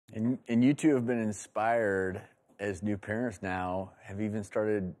And you two have been inspired as new parents now. Have even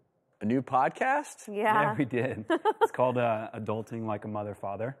started a new podcast? Yeah. Yeah, we did. It's called Adulting Like a Mother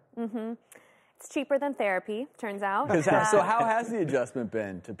Father. Mm-hmm. It's cheaper than therapy, turns out. So how has the adjustment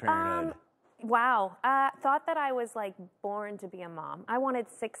been to parenthood? Wow. Thought that I was like born to be a mom. I wanted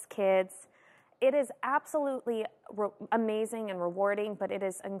 6 kids. It is absolutely amazing and rewarding, but it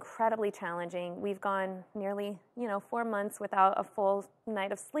is incredibly challenging. We've gone nearly, 4 months without a full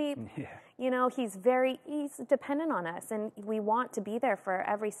night of sleep. Yeah. He's dependent on us, and we want to be there for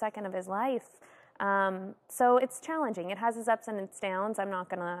every second of his life. So it's challenging. It has its ups and its downs, I'm not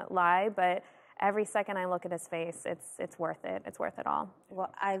going to lie, but every second I look at his face, it's worth it. It's worth it all.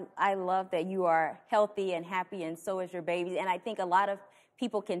 Well, I love that you are healthy and happy, and so is your baby. And I think a lot of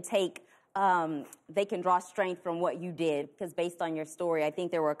people can take they can draw strength from what you did, because based on your story, I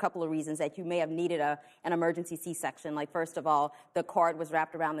think there were a couple of reasons that you may have needed an emergency C-section. Like, first of all, the cord was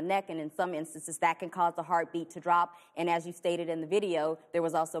wrapped around the neck, and in some instances that can cause the heartbeat to drop. And as you stated in the video, there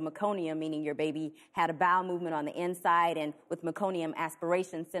was also meconium, meaning your baby had a bowel movement on the inside, and with meconium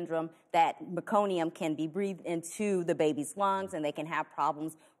aspiration syndrome, that meconium can be breathed into the baby's lungs, and they can have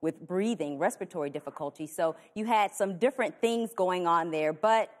problems with breathing, respiratory difficulty. So you had some different things going on there,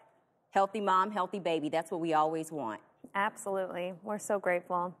 but healthy mom, healthy baby. That's what we always want. Absolutely. We're so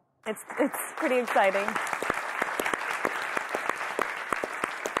grateful. It's pretty exciting.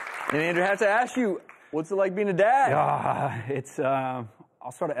 And Andrew, I have to ask you, what's it like being a dad?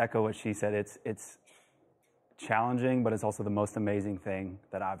 I'll sort of echo what she said. It's challenging, but it's also the most amazing thing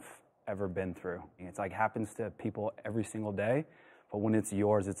that I've ever been through. It's like happens to people every single day, but when it's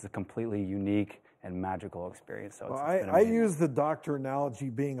yours, it's a completely unique and magical experience. So I use the doctor analogy,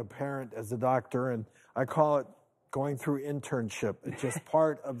 being a parent as a doctor, and I call it going through internship. It's just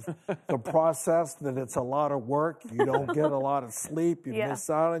part of the process, that it's a lot of work. You don't get a lot of sleep. You miss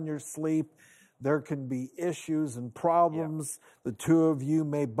out on your sleep. There can be issues and problems. The two of you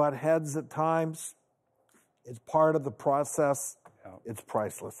may butt heads at times. It's part of the process. It's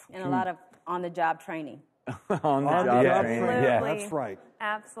priceless. And a lot of on-the-job training. On-the-job training. Yeah, that's right.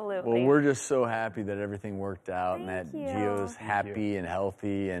 Absolutely. Well, we're just so happy that everything worked out and that Thank you. Gio's happy and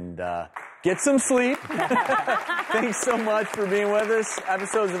healthy, and get some sleep. Thanks so much for being with us.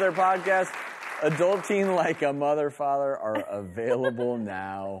 Episodes of their podcast, Adulting Like a Mother Father, are available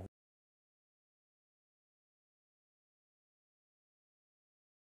now.